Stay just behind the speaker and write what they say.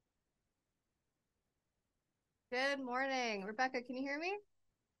Good morning. Rebecca, can you hear me?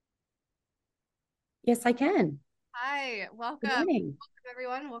 Yes, I can. Hi, welcome. Good morning. Welcome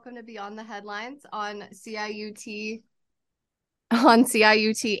everyone. Welcome to Beyond the Headlines on CIUT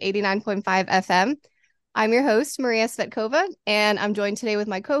 89.5 FM. I'm your host, Maria Svetkova, and I'm joined today with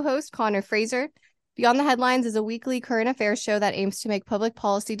my co-host, Connor Fraser. Beyond the Headlines is a weekly current affairs show that aims to make public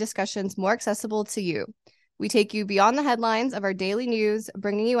policy discussions more accessible to you. We take you beyond the headlines of our daily news,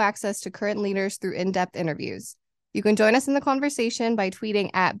 bringing you access to current leaders through in-depth interviews. You can join us in the conversation by tweeting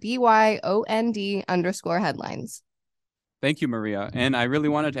at BYOND_headlines. Thank you, Maria. And I really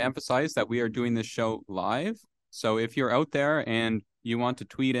wanted to emphasize that we are doing this show live. So if you're out there and you want to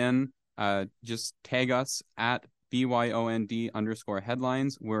tweet in, just tag us at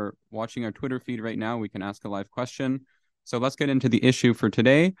BYOND_headlines. We're watching our Twitter feed right now. We can ask a live question. So let's get into the issue for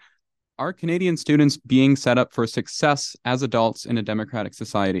today. Are Canadian students being set up for success as adults in a democratic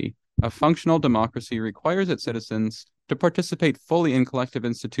society? A functional democracy requires its citizens to participate fully in collective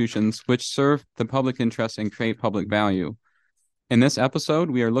institutions which serve the public interest and create public value. In this episode,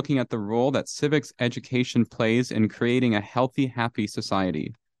 we are looking at the role that civics education plays in creating a healthy, happy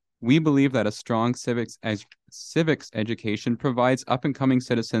society. We believe that a strong civics education provides up-and-coming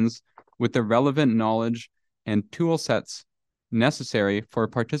citizens with the relevant knowledge and tool sets necessary for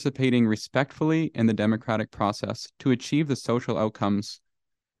participating respectfully in the democratic process to achieve the social outcomes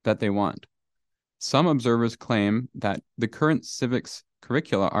that they want. Some observers claim that the current civics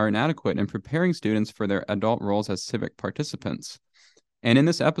curricula are inadequate in preparing students for their adult roles as civic participants. And in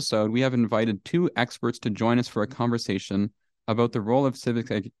this episode, we have invited two experts to join us for a conversation about the role of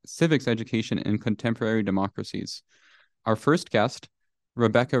civics education in contemporary democracies. Our first guest,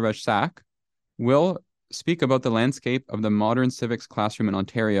 Rebecca Reshak, will speak about the landscape of the modern civics classroom in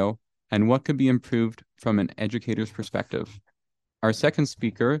Ontario and what could be improved from an educator's perspective. Our second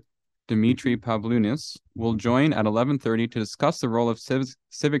speaker, Dimitri Pavlounis, will join at 11:30 to discuss the role of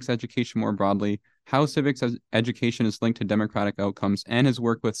civics education more broadly, how civics education is linked to democratic outcomes, and his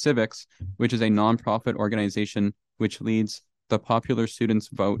work with Civics, which is a nonprofit organization which leads the Popular Students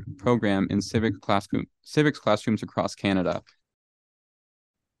Vote program in civics classrooms across Canada.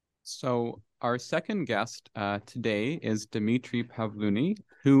 So our second guest today is Dimitri Pavlounis,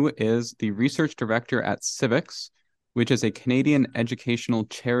 who is the research director at Civics, which is a Canadian educational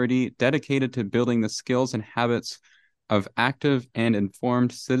charity dedicated to building the skills and habits of active and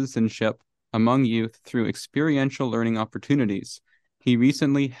informed citizenship among youth through experiential learning opportunities. He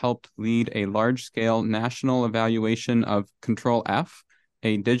recently helped lead a large-scale national evaluation of Control F,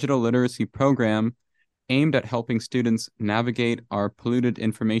 a digital literacy program aimed at helping students navigate our polluted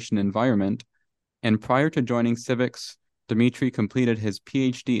information environment. And prior to joining Civics, Dimitri completed his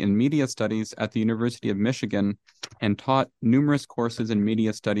PhD in media studies at the University of Michigan and taught numerous courses in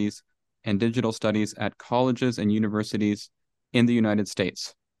media studies and digital studies at colleges and universities in the United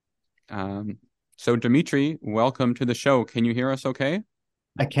States. So Dimitri, welcome to the show. Can you hear us okay?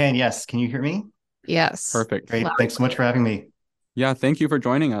 I can, yes. Can you hear me? Yes. Perfect. Great. Thanks so much for having me. Yeah, thank you for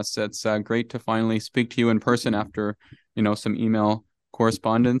joining us. It's great to finally speak to you in person after, some email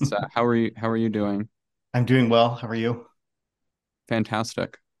correspondence. How are you doing? I'm doing well. How are you?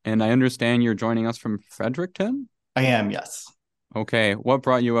 Fantastic. And I understand you're joining us from Fredericton? I am, yes. Okay. What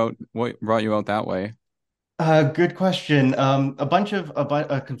brought you out that way? Good question.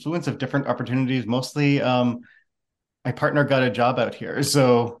 A confluence of different opportunities. Mostly, my partner got a job out here,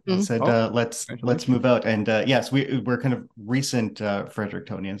 so he said, let's move out. And yes, we're kind of recent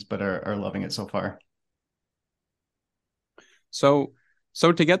Frederictonians, but are loving it so far. So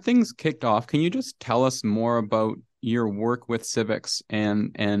to get things kicked off, can you just tell us more about your work with Civics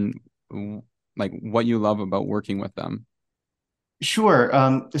and like what you love about working with them? Sure.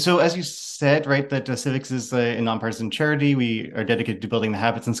 So as you said, right, that Civics is a nonpartisan charity. We are dedicated to building the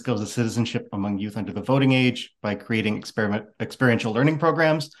habits and skills of citizenship among youth under the voting age by creating experiential learning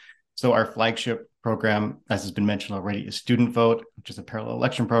programs. So our flagship program, as has been mentioned already, is Student Vote, which is a parallel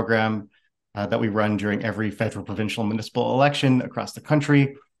election program that we run during every federal, provincial, municipal election across the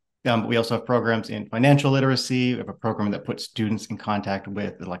country. We also have programs in financial literacy. We have a program that puts students in contact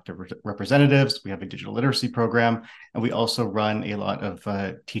with elected representatives. We have a digital literacy program, and we also run a lot of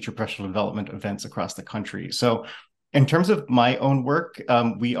teacher professional development events across the country. So in terms of my own work,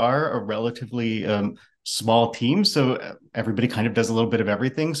 we are a relatively small team. So everybody kind of does a little bit of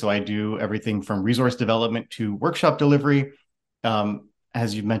everything. So I do everything from resource development to workshop delivery.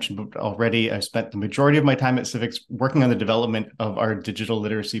 As you mentioned already, I spent the majority of my time at Civics working on the development of our digital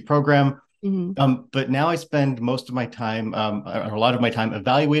literacy program. But now I spend most of my time, a lot of my time,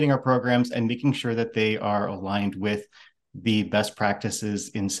 evaluating our programs and making sure that they are aligned with the best practices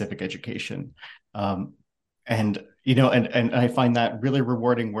in civic education. And and I find that really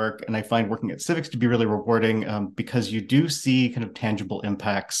rewarding work, and I find working at Civics to be really rewarding because you do see kind of tangible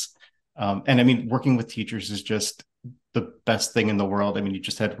impacts. And I mean, working with teachers is just the best thing in the world. I mean, you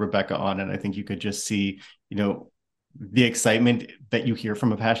just had Rebecca on, and I think you could just see, the excitement that you hear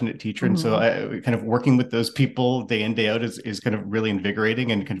from a passionate teacher. And so kind of working with those people day in, day out is kind of really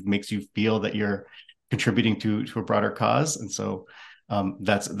invigorating and kind of makes you feel that you're contributing to a broader cause. And so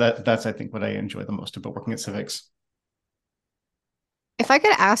that's I think what I enjoy the most about working at Civics. If I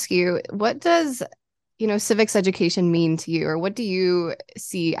could ask you, what does, civics education mean to you, or what do you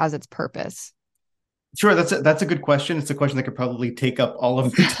see as its purpose? Sure, that's a good question. It's a question that could probably take up all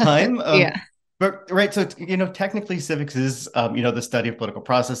of the time. Yeah. But right, so technically, civics is the study of political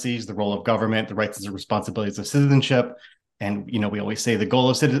processes, the role of government, the rights and responsibilities of citizenship, and we always say the goal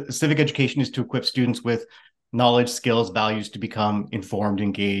of civic education is to equip students with knowledge, skills, values to become informed,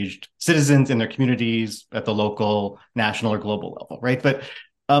 engaged citizens in their communities at the local, national, or global level, right? But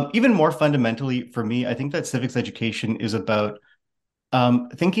even more fundamentally for me, I think that civics education is about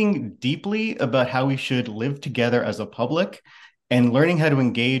thinking deeply about how we should live together as a public and learning how to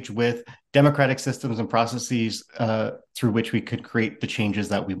engage with democratic systems and processes through which we could create the changes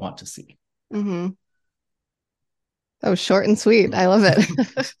that we want to see. Mm-hmm. Oh, short and sweet. I love it.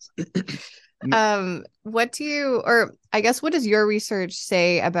 What does your research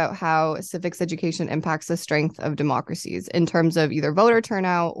say about how civics education impacts the strength of democracies in terms of either voter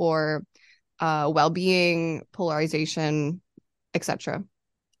turnout or well-being, polarization, etc.?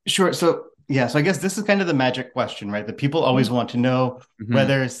 Sure. So I guess this is kind of the magic question, right? That people always want to know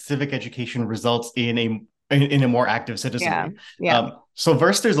whether civic education results in a more active citizenry. Yeah. So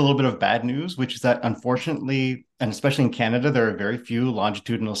first, there's a little bit of bad news, which is that unfortunately, and especially in Canada, there are very few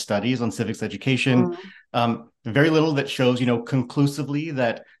longitudinal studies on civics education. Very little that shows, conclusively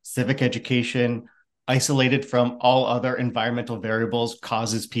that civic education, isolated from all other environmental variables,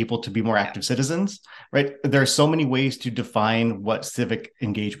 causes people to be more active citizens, right? There are so many ways to define what civic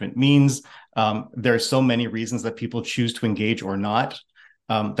engagement means. There are so many reasons that people choose to engage or not.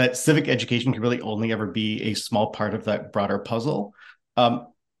 That civic education can really only ever be a small part of that broader puzzle.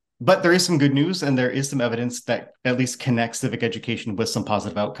 But there is some good news, and there is some evidence that at least connects civic education with some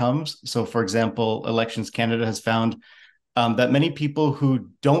positive outcomes. So, for example, Elections Canada has found that many people who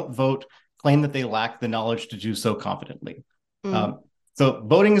don't vote claim that they lack the knowledge to do so confidently. So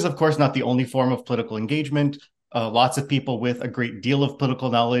voting is, of course, not the only form of political engagement. Lots of people with a great deal of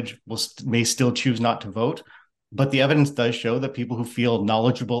political knowledge may still choose not to vote. But the evidence does show that people who feel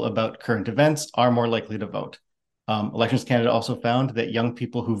knowledgeable about current events are more likely to vote. Elections Canada also found that young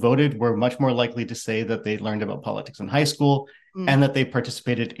people who voted were much more likely to say that they learned about politics in high school and that they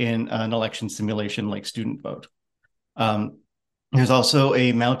participated in an election simulation like Student Vote. There's also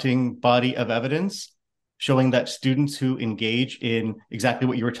a mounting body of evidence showing that students who engage in exactly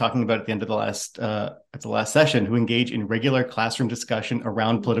what you were talking about at the end of the last session, who engage in regular classroom discussion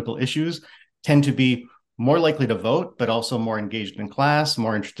around political issues, tend to be more likely to vote, but also more engaged in class,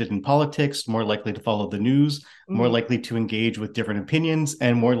 more interested in politics, more likely to follow the news, more likely to engage with different opinions,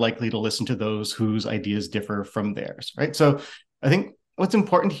 and more likely to listen to those whose ideas differ from theirs, right? So I think what's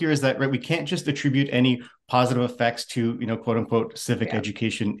important here is that, right, we can't just attribute any positive effects to, quote unquote, civic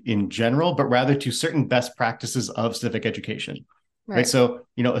education in general, but rather to certain best practices of civic education, right? So,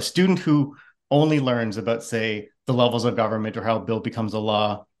 a student who only learns about, say, the levels of government or how a bill becomes a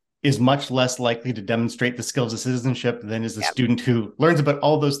law is much less likely to demonstrate the skills of citizenship than is the student who learns about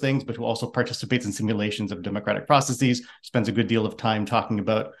all those things, but who also participates in simulations of democratic processes, spends a good deal of time talking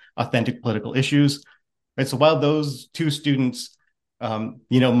about authentic political issues, right? So while those two students,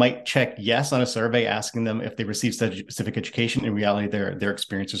 might check yes on a survey asking them if they received civic education, in reality, their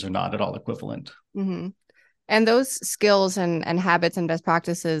experiences are not at all equivalent. And those skills and habits and best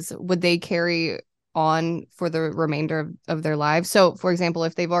practices, would they carry on for the remainder of their lives? So, for example,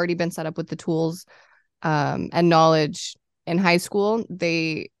 if they've already been set up with the tools and knowledge in high school,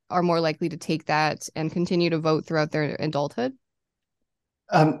 they are more likely to take that and continue to vote throughout their adulthood.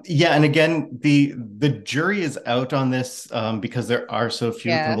 And again, the jury is out on this because there are so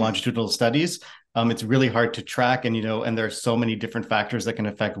few kind of longitudinal studies. It's really hard to track, and and there are so many different factors that can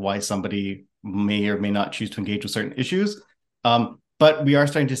affect why somebody may or may not choose to engage with certain issues. But we are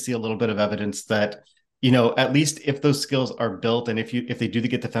starting to see a little bit of evidence that, at least if those skills are built and if they do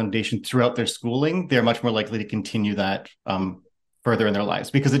get the foundation throughout their schooling, they're much more likely to continue that further in their lives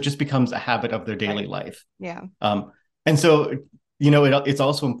because it just becomes a habit of their daily life. And so, it's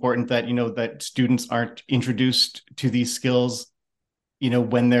also important that, that students aren't introduced to these skills,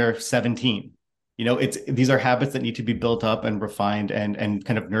 when they're 17. these are habits that need to be built up and refined and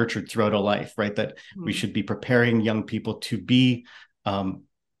kind of nurtured throughout a life, right? That we should be preparing young people to be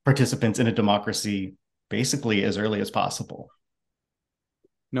participants in a democracy basically as early as possible.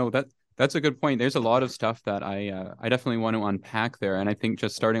 No, that's a good point. There's a lot of stuff that I definitely want to unpack there. And I think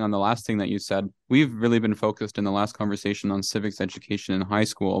just starting on the last thing that you said, we've really been focused in the last conversation on civics education in high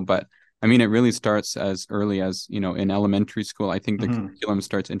school, but I mean, it really starts as early as, in elementary school. I think the curriculum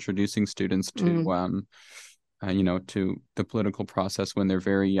starts introducing students to, to the political process when they're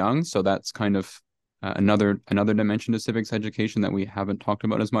very young. So that's kind of another dimension to civics education that we haven't talked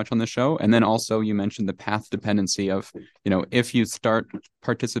about as much on the show. And then also you mentioned the path dependency of, if you start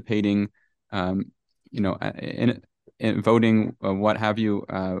participating, in voting, what have you,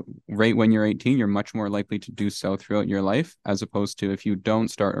 right when you're 18, you're much more likely to do so throughout your life, as opposed to if you don't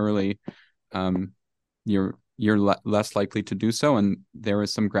start early, you're less likely to do so. And there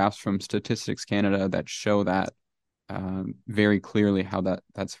is some graphs from Statistics Canada that show that very clearly how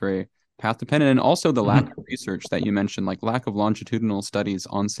that's very path dependent. And also the lack of research that you mentioned, like lack of longitudinal studies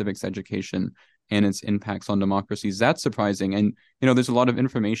on civics education and its impacts on democracies. That's surprising. And, there's a lot of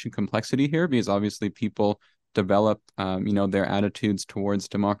information complexity here because obviously people develop, their attitudes towards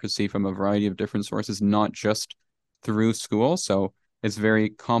democracy from a variety of different sources, not just through school. So it's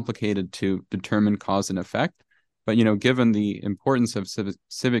very complicated to determine cause and effect. But, given the importance of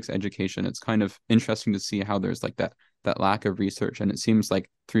civics education, it's kind of interesting to see how there's like that lack of research. And it seems like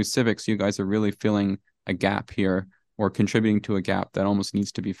through civics, you guys are really filling a gap here or contributing to a gap that almost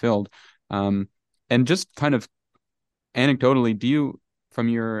needs to be filled. And just kind of anecdotally, from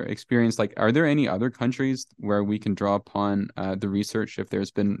your experience, like, are there any other countries where we can draw upon the research if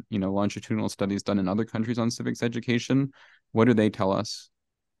there's been, longitudinal studies done in other countries on civics education? What do they tell us?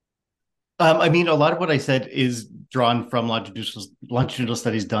 I mean, a lot of what I said is drawn from longitudinal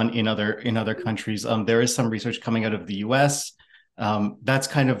studies done in other countries. There is some research coming out of the U.S. That's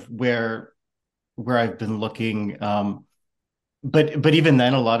kind of where I've been looking. But even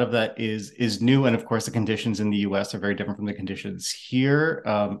then, a lot of that is new, and of course, the conditions in the U.S. are very different from the conditions here.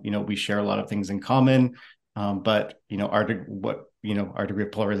 We share a lot of things in common, but our degree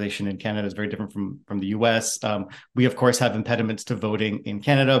of polarization in Canada is very different from the U.S. We of course have impediments to voting in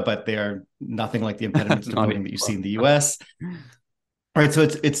Canada, but they are nothing like the impediments to voting that you see in the U.S. All right, so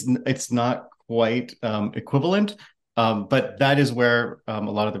it's not quite equivalent. But that is where a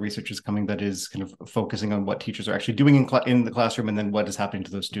lot of the research is coming, that is kind of focusing on what teachers are actually doing in the classroom and then what is happening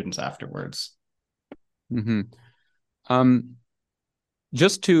to those students afterwards.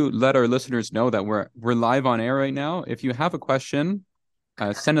 Just to let our listeners know that we're live on air right now. If you have a question,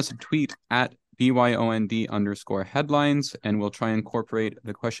 send us a tweet at BYOND_headlines, and we'll try and incorporate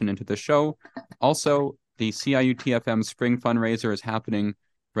the question into the show. Also, the CIUT-FM Spring Fundraiser is happening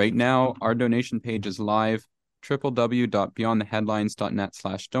right now. Our donation page is live,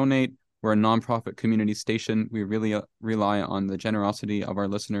 www.beyondtheheadlines.net/donate. We're a nonprofit community station. We really rely on the generosity of our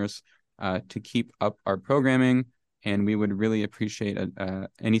listeners to keep up our programming, and we would really appreciate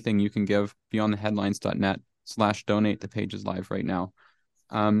anything you can give. Beyondtheheadlines.net/donate. The page is live right now.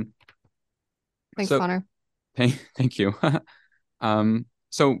 Thanks, Connor. Thank you.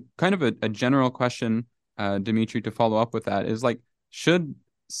 So kind of a general question, Dimitri, to follow up with that is, like, should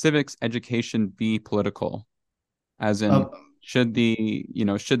civics education be political? As in, should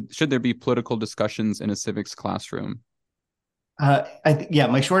there be political discussions in a civics classroom?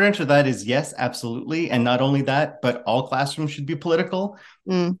 My short answer to that is yes, absolutely. And not only that, but all classrooms should be political.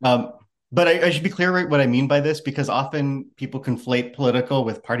 But I should be clear, right, what I mean by this, because often people conflate political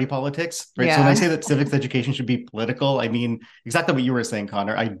with party politics, right? Yeah. So when I say that civics education should be political, I mean exactly what you were saying,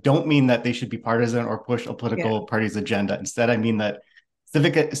 Connor. I don't mean that they should be partisan or push a political party's agenda. Instead, I mean that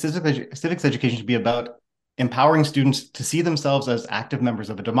civics education should be about empowering students to see themselves as active members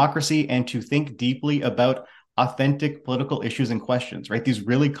of a democracy and to think deeply about authentic political issues and questions, right? These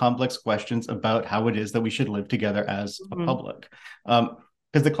really complex questions about how it is that we should live together as a public.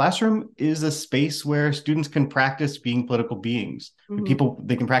 Because the classroom is a space where students can practice being political beings.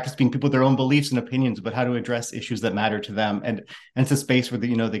 They can practice being people with their own beliefs and opinions about how to address issues that matter to them. And it's a space where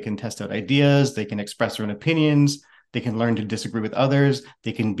they can test out ideas, they can express their own opinions, they can learn to disagree with others,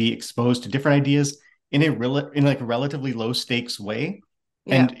 they can be exposed to different ideas in a relatively low stakes way.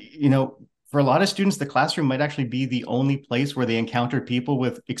 Yeah. And for a lot of students, the classroom might actually be the only place where they encounter people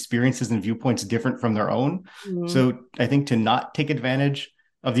with experiences and viewpoints different from their own. So I think to not take advantage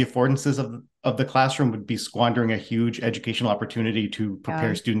of the affordances of the classroom would be squandering a huge educational opportunity to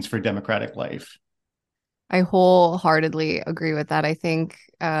prepare students for democratic life. I wholeheartedly agree with that. I think,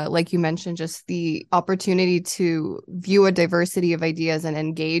 like you mentioned, just the opportunity to view a diversity of ideas and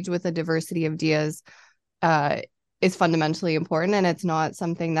engage with a diversity of ideas uh, is fundamentally important. And it's not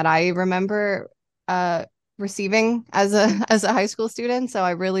something that I remember receiving as a high school student. So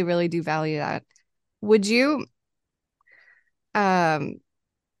I really, really do value that. Would you um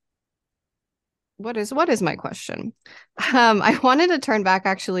what is my question? I wanted to turn back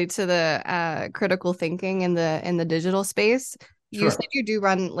actually to the critical thinking in the digital space. You said Sure. you do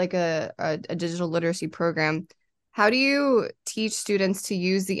run like a digital literacy program. How do you teach students to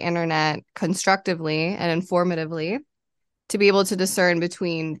use the internet constructively and informatively to be able to discern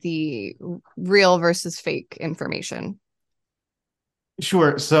between the real versus fake information?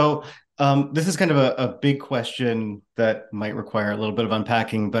 Sure. So this is kind of a big question that might require a little bit of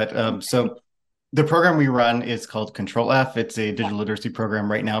unpacking. But so the program we run is called Control F. It's a Yeah. digital literacy program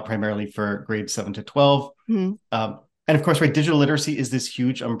right now, primarily for grades 7 to 12. Mhm. And of course, right, digital literacy is this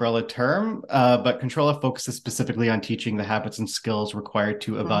huge umbrella term, but Control F focuses specifically on teaching the habits and skills required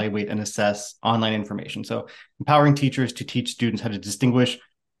to Mhm. evaluate and assess online information. So empowering teachers to teach students how to distinguish,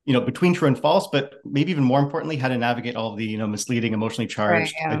 between true and false, but maybe even more importantly, how to navigate all of the, misleading, emotionally Right.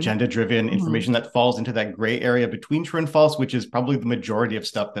 charged, Yeah. agenda-driven Mhm. information that falls into that gray area between true and false, which is probably the majority of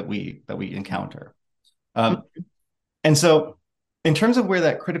stuff that we encounter. Um, and so, in terms of where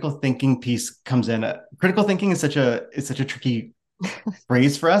that critical thinking piece comes in, critical thinking is such a tricky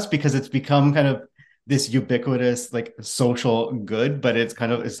phrase for us because it's become kind of this ubiquitous like social good, but it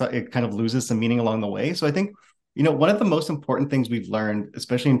kind of loses some meaning along the way. So I think one of the most important things we've learned,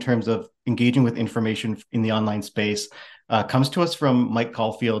 especially in terms of engaging with information in the online space, comes to us from Mike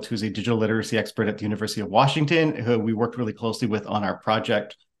Caulfield, who's a digital literacy expert at the University of Washington, who we worked really closely with on our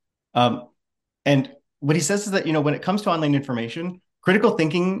project. Um, and what he says is that, when it comes to online information, critical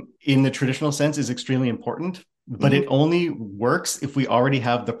thinking in the traditional sense is extremely important, but Mhm. it only works if we already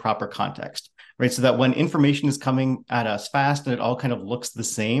have the proper context, right? So that when information is coming at us fast and it all kind of looks the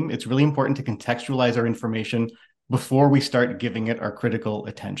same, it's really important to contextualize our information before we start giving it our critical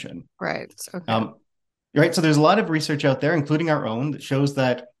attention. Right. Okay. Um, right. So there's a lot of research out there, including our own, that shows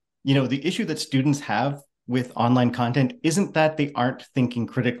that, the issue that students have with online content isn't that they aren't thinking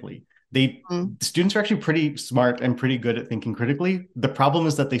critically. They Mhm. Students are actually pretty smart and pretty good at thinking critically. The problem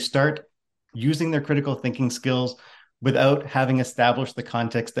is that they start using their critical thinking skills without having established the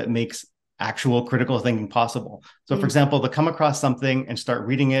context that makes actual critical thinking possible. So, for Mhm. example, they'll come across something and start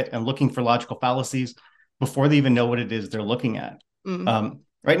reading it and looking for logical fallacies before they even know what it is they're looking at. Mhm.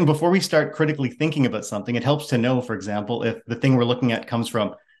 Right. And before we start critically thinking about something, it helps to know, for example, if the thing we're looking at comes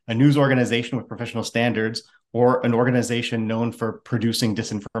from a news organization with professional standards or an organization known for producing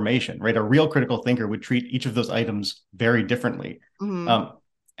disinformation, right? A real critical thinker would treat each of those items very differently. Mhm. Um,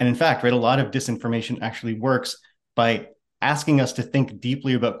 and in fact, right, a lot of disinformation actually works by asking us to think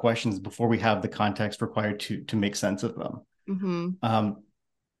deeply about questions before we have the context required to make sense of them. Mhm. Um,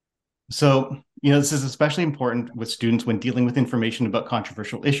 so, this is especially important with students when dealing with information about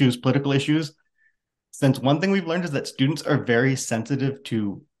controversial issues, political issues, since one thing we've learned is that students are very sensitive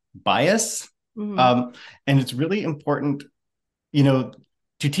to bias. Mhm. Um, and it's really important, you know,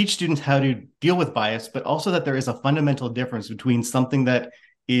 to teach students how to deal with bias, but also that there is a fundamental difference between something that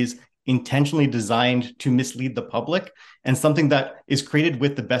is intentionally designed to mislead the public and something that is created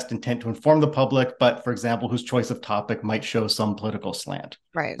with the best intent to inform the public, but for example, whose choice of topic might show some political slant,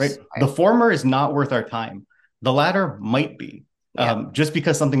 Right. right? The Right. former is not worth our time. The latter might be. Yeah. Just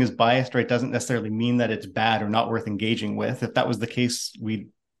because something is biased, right, doesn't necessarily mean that it's bad or not worth engaging with. If that was the case, we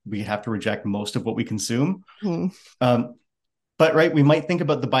have to reject most of what we consume. Mhm. Um, but right, we might think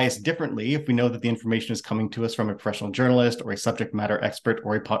about the bias differently if we know that the information is coming to us from a professional journalist or a subject matter expert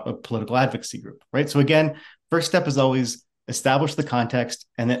or a political advocacy group, right? So again, first step is always establish the context,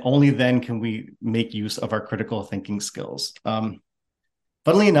 and then only then can we make use of our critical thinking skills.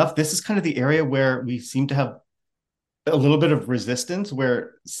 Funnily enough, this is kind of the area where we seem to have a little bit of resistance,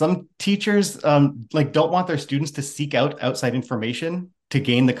 where some teachers like don't want their students to seek out outside information to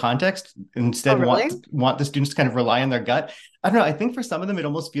gain the context, Oh, instead really? want the students to kind of rely on their gut. I don't know, I think for some of them it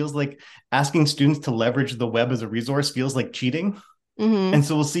almost feels like asking students to leverage the web as a resource feels like cheating. Mhm. And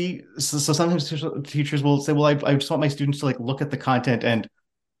so we'll see, so sometimes teachers will say, well, I just want my students to like look at the content and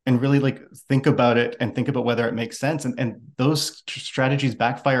really like think about it and think about whether it makes sense. And those strategies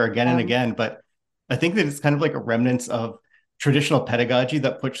backfire again and Um, again. But I think that it's kind of like a remnants of traditional pedagogy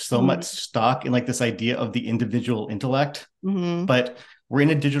that puts so much mhm. stock in like this idea of the individual intellect. Mhm. But we're in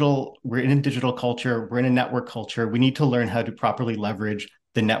a digital culture, we're in a network culture. We need to learn how to properly leverage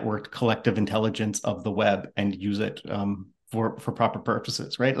the networked collective intelligence of the web and use it for proper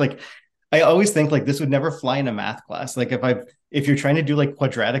purposes, right? Like I always think like this would never fly in a math class. Like if you're trying to do like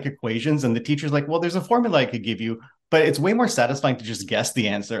quadratic equations and the teacher's like, well, there's a formula I could give you, but it's way more satisfying to just guess the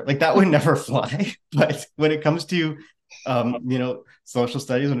answer. Like that would never fly. But when it comes to social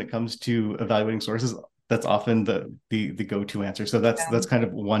studies, when it comes to evaluating sources, that's often the go-to answer. So that's kind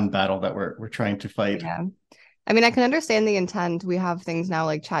of one battle that we're trying to fight. Yeah. I mean, I can understand the intent. We have things now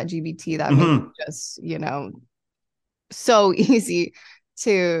like ChatGPT that make Mm-hmm. it just, so easy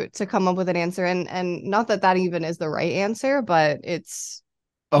to come up with an answer. And not that that even is the right answer, but it's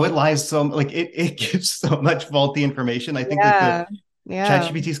Oh, it lies so like it gives so much faulty information. I think like yeah. the Yeah.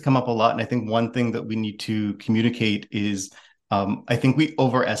 ChatGPT's come up a lot, and I think one thing that we need to communicate is I think we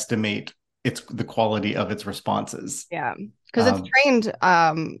overestimate the quality of its responses. Yeah. Because it's trained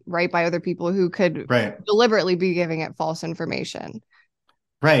right by other people who could Right. deliberately be giving it false information.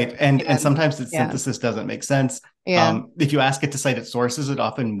 Right. And sometimes its yeah. synthesis doesn't make sense. Yeah. If you ask it to cite its sources, it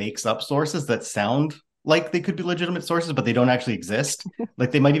often makes up sources that sound like they could be legitimate sources, but they don't actually exist.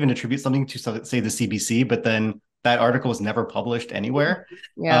 Like they might even attribute something to, say, the CBC, but then that article was never published anywhere.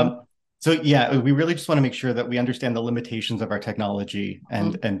 Yeah. So yeah, we really just want to make sure that we understand the limitations of our technology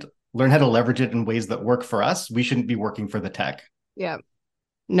Mhm. and learn how to leverage it in ways that work for us. We shouldn't be working for the tech. Yeah.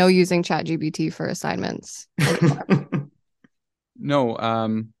 No using ChatGPT for assignments. No,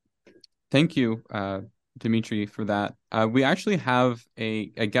 thank you, Dimitri, for that. We actually have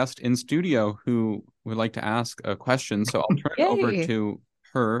a guest in studio who would like to ask a question, so I'll turn it over Yay. to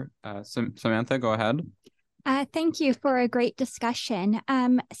her. Samantha, go ahead. Thank you for a great discussion.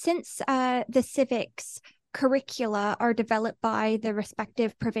 Since the civics curricula are developed by the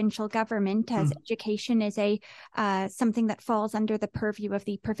respective provincial government, as education is something that falls under the purview of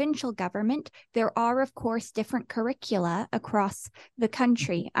the provincial government, there are, of course, different curricula across the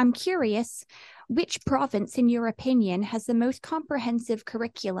country. I'm curious, which province, in your opinion, has the most comprehensive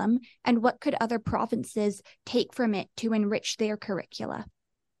curriculum, and what could other provinces take from it to enrich their curricula?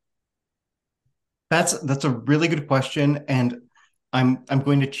 That's a really good question, and I'm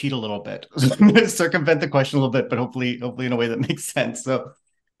going to cheat a little bit, circumvent the question a little bit, but hopefully in a way that makes sense. So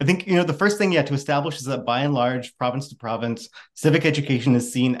I think the first thing to establish is that by and large, province to province, civic education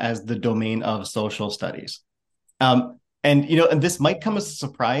is seen as the domain of social studies. And this might come as a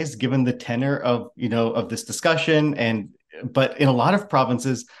surprise given the tenor of this discussion, but in a lot of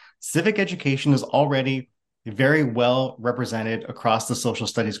provinces, civic education is already very well represented across the social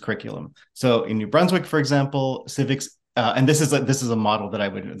studies curriculum. So in New Brunswick, for example, civics, and this is a model that I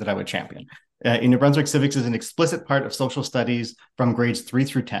would champion. In New Brunswick, civics is an explicit part of social studies from grades 3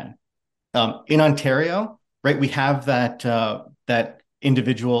 through 10. In Ontario, right, we have that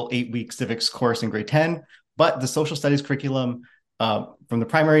individual 8-week civics course in grade 10, but the social studies curriculum from the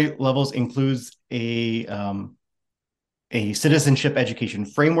primary levels includes a citizenship education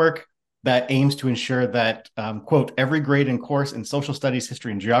framework that aims to ensure that, quote, every grade and course in social studies,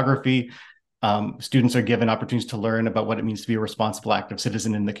 history, and geography, students are given opportunities to learn about what it means to be a responsible, active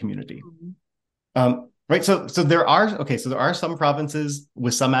citizen in the community. Right. So there are some provinces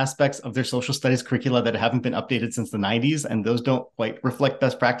with some aspects of their social studies curricula that haven't been updated since the 90s, and those don't quite reflect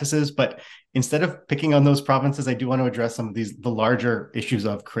best practices. But instead of picking on those provinces, I do want to address some of the larger issues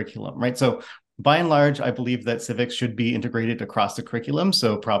of curriculum. Right. So by and large, I believe that civics should be integrated across the curriculum.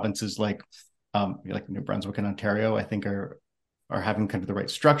 So provinces like New Brunswick and Ontario, I think are having kind of the right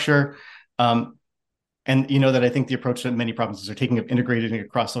structure. And that I think the approach that many provinces are taking of integrating it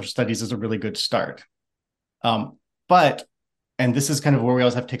across social studies is a really good start. But this is kind of where we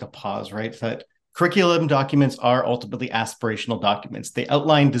always have to take a pause, right? That curriculum documents are ultimately aspirational documents. They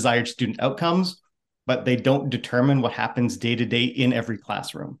outline desired student outcomes, but they don't determine what happens day to day in every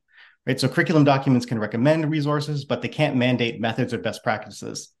classroom. Right. So curriculum documents can recommend resources, but they can't mandate methods or best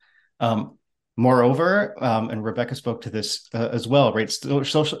practices. Moreover, and Rebecca spoke to this as well, right?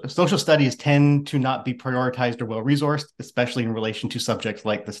 Social studies tend to not be prioritized or well-resourced, especially in relation to subjects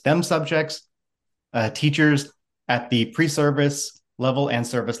like the STEM subjects. Teachers at the pre-service level and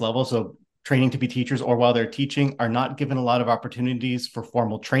service level, so training to be teachers or while they're teaching, are not given a lot of opportunities for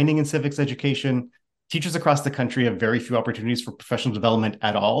formal training in civics education. Teachers across the country have very few opportunities for professional development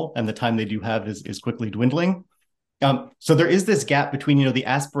at all, and the time they do have is quickly dwindling. So there is this gap between, the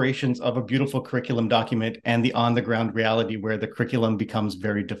aspirations of a beautiful curriculum document and the on-the-ground reality where the curriculum becomes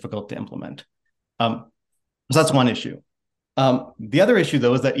very difficult to implement. So that's one issue. The other issue,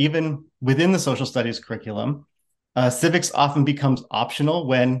 though, is that even within the social studies curriculum, civics often becomes optional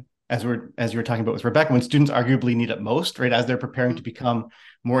when, as you were talking about with Rebecca, when students arguably need it most, right, as they're preparing to become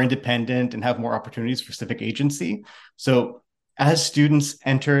more independent and have more opportunities for civic agency. So as students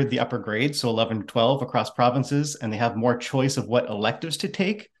enter the upper grades, so 11 to 12 across provinces, and they have more choice of what electives to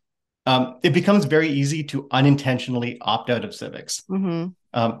take, it becomes very easy to unintentionally opt out of civics.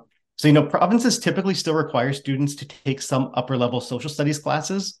 Mm-hmm. So, provinces typically still require students to take some upper level social studies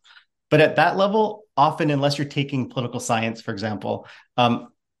classes. But at that level, often, unless you're taking political science, for example,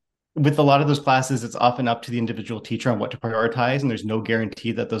 with a lot of those classes, it's often up to the individual teacher on what to prioritize. And there's no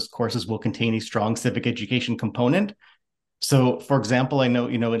guarantee that those courses will contain a strong civic education component. So, for example, I know,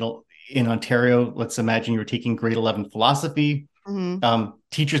 in Ontario, let's imagine you're taking grade 11 philosophy. Mm-hmm.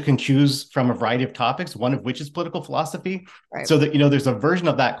 Teachers can choose from a variety of topics, one of which is political philosophy. Right. So that, there's a version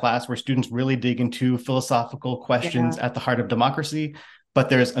of that class where students really dig into philosophical questions at the heart of democracy. But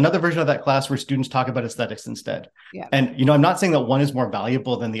there's another version of that class where students talk about aesthetics instead. Yeah. And, I'm not saying that one is more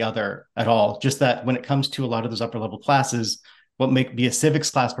valuable than the other at all, just that when it comes to a lot of those upper level classes, what may be a civics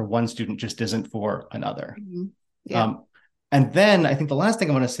class for one student just isn't for another. Mm-hmm. Yeah. And then I think the last thing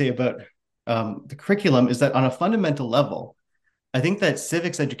I want to say about the curriculum is that on a fundamental level, I think that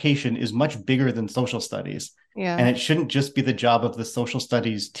civics education is much bigger than social studies. Yeah. And it shouldn't just be the job of the social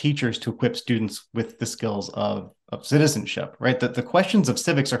studies teachers to equip students with the skills of citizenship, right? That the questions of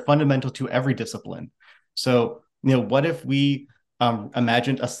civics are fundamental to every discipline. So, what if we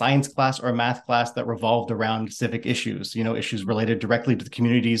imagined a science class or a math class that revolved around civic issues, issues related directly to the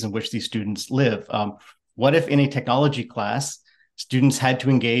communities in which these students live? What if in a technology class, students had to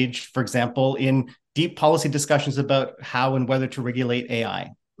engage, for example, in deep policy discussions about how and whether to regulate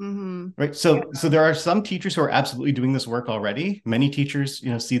AI? Mm-hmm. Right. So there are some teachers who are absolutely doing this work already. Many teachers,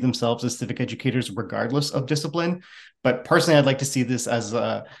 see themselves as civic educators regardless of discipline. But personally, I'd like to see this as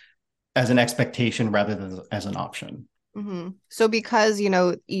an expectation rather than as an option. Mm-hmm. So because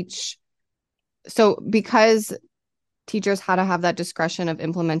teachers had to have that discretion of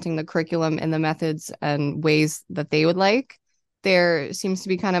implementing the curriculum in the methods and ways that they would like, there seems to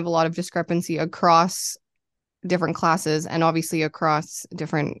be kind of a lot of discrepancy across different classes and obviously across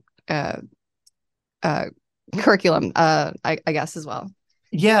different curriculum, I guess, as well.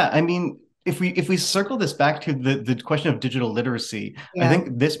 Yeah, I mean, if we circle this back to the question of digital literacy, I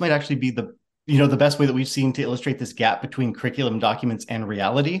think this might actually be the best way that we've seen to illustrate this gap between curriculum documents and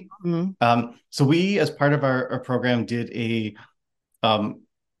reality. Mm-hmm. So we, as part of our program, did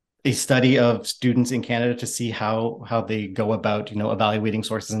a study of students in Canada to see how they go about, evaluating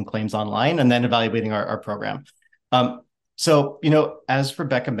sources and claims online, and then evaluating our program. So, as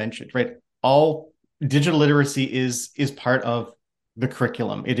Rebecca mentioned, right, all digital literacy is part of the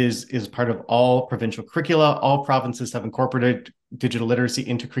curriculum. It is part of all provincial curricula. All provinces have incorporated digital literacy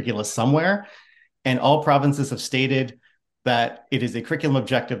into curricula somewhere, and all provinces have stated that it is a curriculum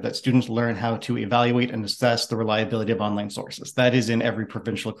objective that students learn how to evaluate and assess the reliability of online sources. That is in every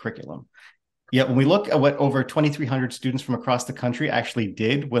provincial curriculum. Yet when we look at what over 2,300 students from across the country actually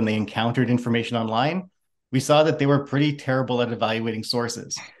did when they encountered information online, we saw that they were pretty terrible at evaluating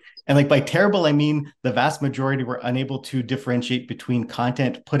sources. And by terrible, I mean the vast majority were unable to differentiate between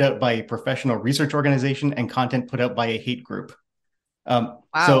content put out by a professional research organization and content put out by a hate group. Wow.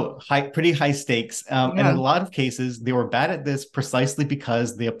 So pretty high stakes. And in a lot of cases, they were bad at this precisely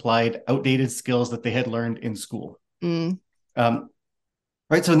because they applied outdated skills that they had learned in school. Mm.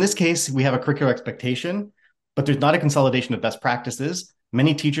 Right. So in this case, we have a curricular expectation, but there's not a consolidation of best practices.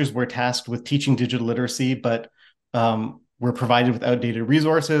 Many teachers were tasked with teaching digital literacy, but were provided with outdated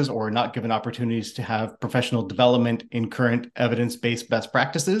resources or not given opportunities to have professional development in current evidence-based best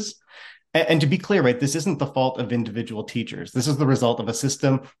practices. And to be clear, right, this isn't the fault of individual teachers. This is the result of a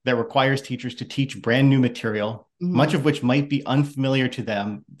system that requires teachers to teach brand new material, much of which might be unfamiliar to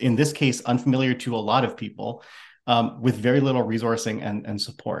them, in this case, unfamiliar to a lot of people, with very little resourcing and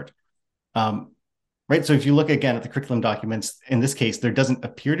support. Right. So if you look again at the curriculum documents, in this case, there doesn't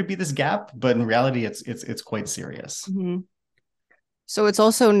appear to be this gap, but in reality, it's quite serious. Mm-hmm. So it's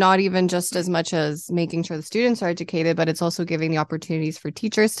also not even just as much as making sure the students are educated, but it's also giving the opportunities for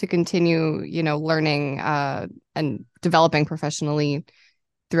teachers to continue, learning and developing professionally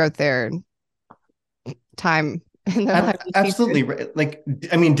throughout their time. Absolutely. Right.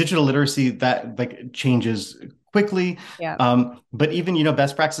 Digital literacy that changes quickly. Yeah. But even,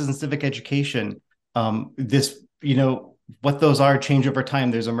 best practices in civic education, what those are change over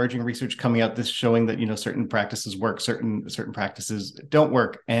time. There's emerging research coming out that's showing that, certain practices work, certain practices don't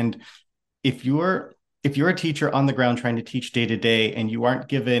work. And if you're a teacher on the ground trying to teach day to day and you aren't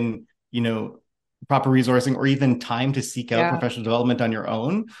given, proper resourcing or even time to seek out professional development on your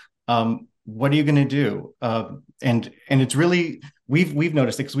own, what are you going to do? And it's really, we've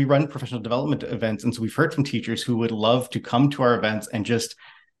noticed it because we run professional development events. And so we've heard from teachers who would love to come to our events and just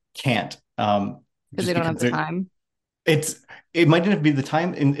can't. Because they don't have the time. It might not be the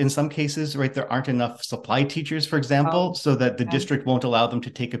time. In some cases, right, there aren't enough supply teachers, for example, so that the district won't allow them to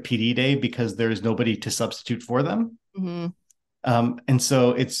take a PD day because there's nobody to substitute for them. Mm-hmm. And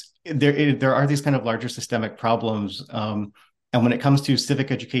so there are these kind of larger systemic problems. And when it comes to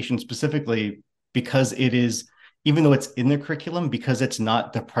civic education specifically, because it is, even though it's in the curriculum, because it's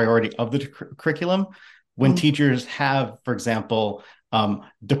not the priority of the curriculum, when teachers have, for example,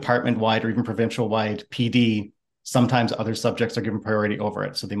 department-wide or even provincial-wide PD, sometimes other subjects are given priority over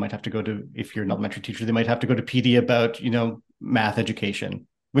it. So they might have to go to, if you're an elementary teacher, they might have to go to PD about, math education,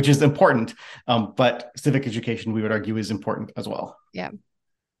 which is important. But civic education, we would argue, is important as well. Yeah.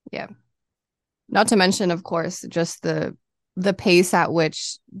 Yeah. Not to mention, of course, just the pace at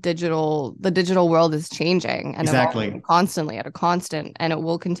which the digital world is changing and evolving constantly at a constant, and it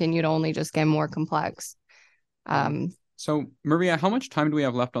will continue to only just get more complex. So, Maria, how much time do we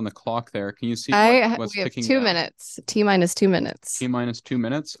have left on the clock there? Can you see what's we have ticking 2 down? minutes. T-minus 2 minutes. T-minus 2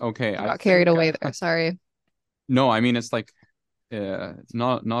 minutes? Okay. I got carried away there. Sorry. No, I mean, it's like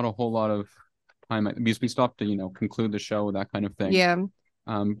not a whole lot of time because we stopped to, conclude the show, that kind of thing. Yeah.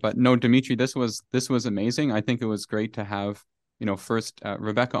 But no, Dimitri, this was amazing. I think it was great to have, first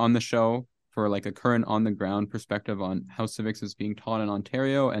Rebecca on the show for like a current on the ground perspective on how civics is being taught in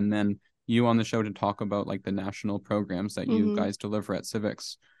Ontario, and then you on the show to talk about like the national programs that you guys deliver at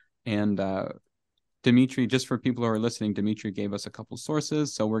Civics. And Dimitri, just for people who are listening, Dimitri gave us a couple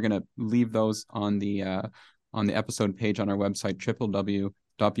sources, so we're gonna leave those on the episode page on our website,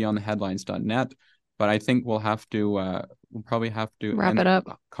 www.beyondtheheadlines.net. But I think we'll probably have to wrap it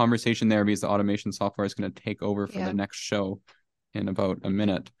up. Conversation there, because the automation software is going to take over for the next show in about a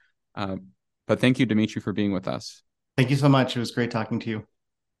minute. But thank you, Dimitri, for being with us. Thank you so much. It was great talking to you.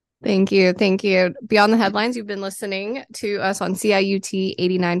 Thank you. Thank you. Beyond the Headlines, you've been listening to us on CIUT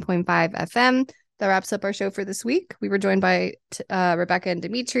 89.5 FM. That wraps up our show for this week. We were joined by Rebecca and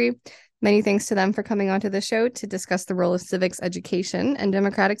Dimitri. Many thanks to them for coming onto the show to discuss the role of civics education and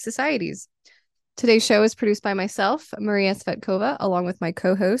democratic societies. Today's show is produced by myself, Maria Svetkova, along with my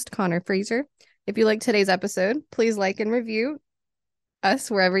co-host, Connor Fraser. If you liked today's episode, please like and review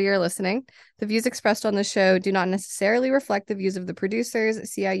us wherever you're listening. The views expressed on the show do not necessarily reflect the views of the producers,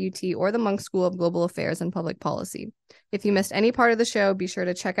 CIUT, or the Munk School of Global Affairs and Public Policy. If you missed any part of the show, be sure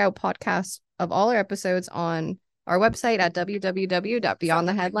to check out podcasts of all our episodes on our website at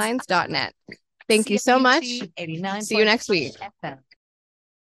www.beyondtheheadlines.net. Thank you so much. See you next week.